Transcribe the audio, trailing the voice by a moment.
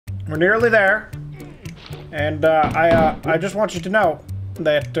We're nearly there. And I just want you to know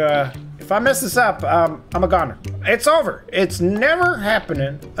that if I mess this up, I'm a goner. It's over. It's never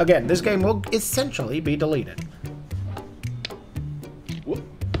happening again. This game will essentially be deleted. Whoop.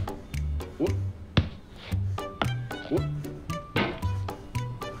 Whoop. Whoop.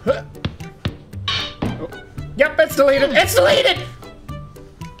 Huh. Oh. Yep, it's deleted. It's deleted.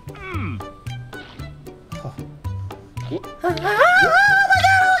 Oh. Whoop. Oh my god! Oh my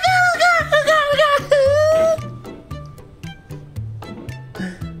god!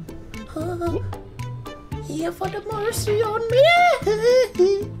 Here for the mercy on me.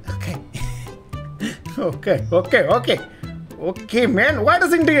 Okay. Okay, man. Why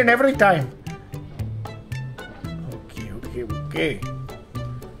does it do it every time? Okay.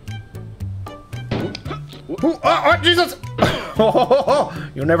 Oh, Jesus!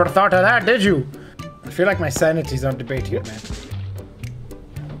 You never thought of that, did you? I feel like my sanity's on debate here, man.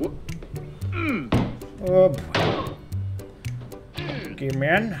 Oh boy. Okay,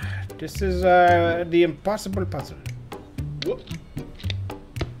 man. This is the impossible puzzle. Whoop.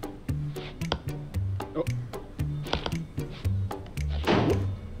 Oh.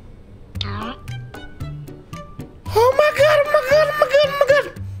 Oh my god, oh my god, oh my god, oh my god!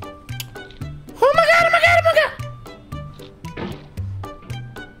 Oh my god, oh my god, oh my god!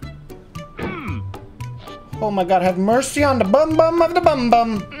 Oh my god, have mercy on the bum bum of the bum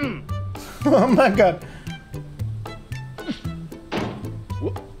bum. Oh my god.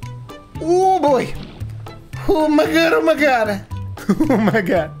 Oh boy. Oh my god, oh my god. Oh my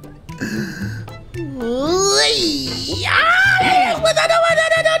god.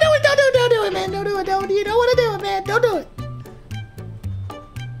 Don't do it, man. Don't do it. You don't want to do it, man. Don't do it.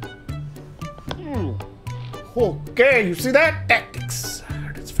 Okay, you see that? Tactics.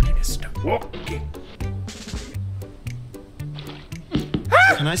 That's finest. Okay.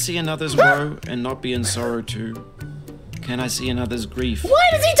 Can I see another's woe and not be in sorrow too? Can I see another's grief? Why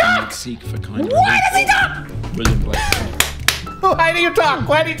does he talk? And seek for kind Why does he talk? William Blake. Why do you talk?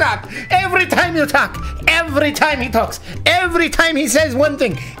 Why do you talk? Every time you talk. Every time he talks. Every time he says one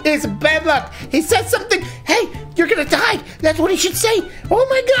thing. It's bad luck. He says something. Hey, you're gonna die. That's what he should say. Oh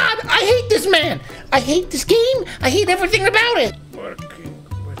my god. I hate this man. I hate this game. I hate everything about it. Working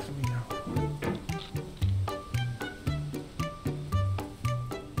with me now.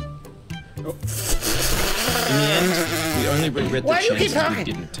 In the end, we only regret the Why do you keep chances we talking?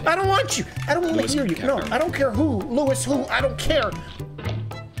 didn't take. I don't want you. I don't want to Lewis hear you. No, Carroll. I don't care who. Lewis who. I don't care.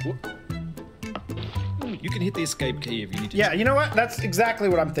 You can hit the escape key if you need to. Yeah, you know what? That's exactly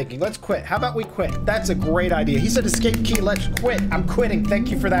what I'm thinking. Let's quit. How about we quit? That's a great idea. He said escape key. Let's quit. I'm quitting. Thank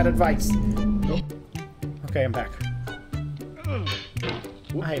you for that advice. Okay, I'm back.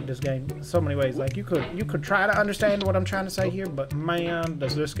 I hate this game in so many ways. Like you could try to understand what I'm trying to say here, but man,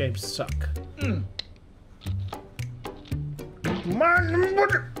 does this game suck. Man,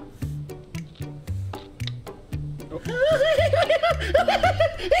 what?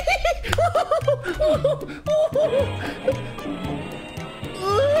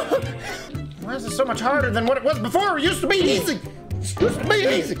 Why is it so much harder than what it was before? It used to be easy. It used to be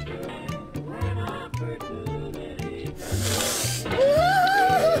easy.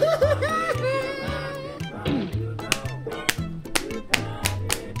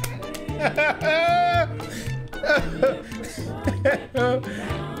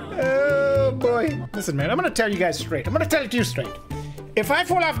 Oh boy. Listen, man, I'm gonna tell you guys straight. I'm gonna tell it to you straight. If I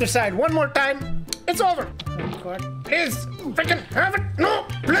fall off the side one more time, it's over. Oh God, please, freaking have it. No,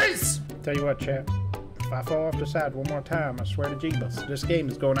 please. Tell you what, chat. If I fall off the side one more time, I swear to Jeebus, this game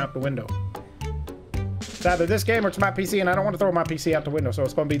is going out the window. It's either this game or it's my PC, and I don't want to throw my PC out the window, so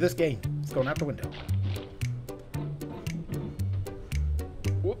it's gonna be this game. It's going out the window.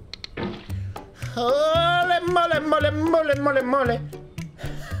 Holy moly, moly, moly, moly, moly.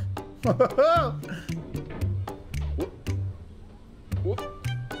 Have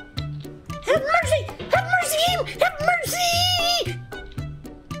mercy! Have mercy! Have mercy!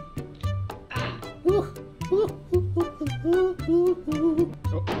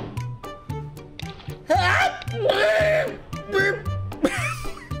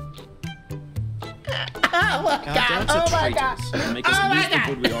 Our doubts are traitors and make us lose the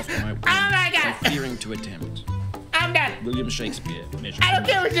good we often might win by fearing to attempt. I'm done. William Shakespeare measured. I don't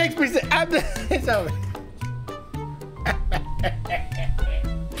care what Shakespeare said. I'm done. It's over.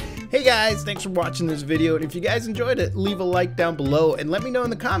 Hey guys, thanks for watching this video, and if you guys enjoyed it, leave a like down below and let me know in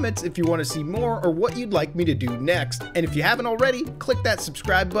the comments if you want to see more or what you'd like me to do next. And if you haven't already, click that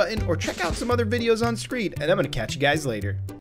subscribe button or check out some other videos on screen, and I'm going to catch you guys later.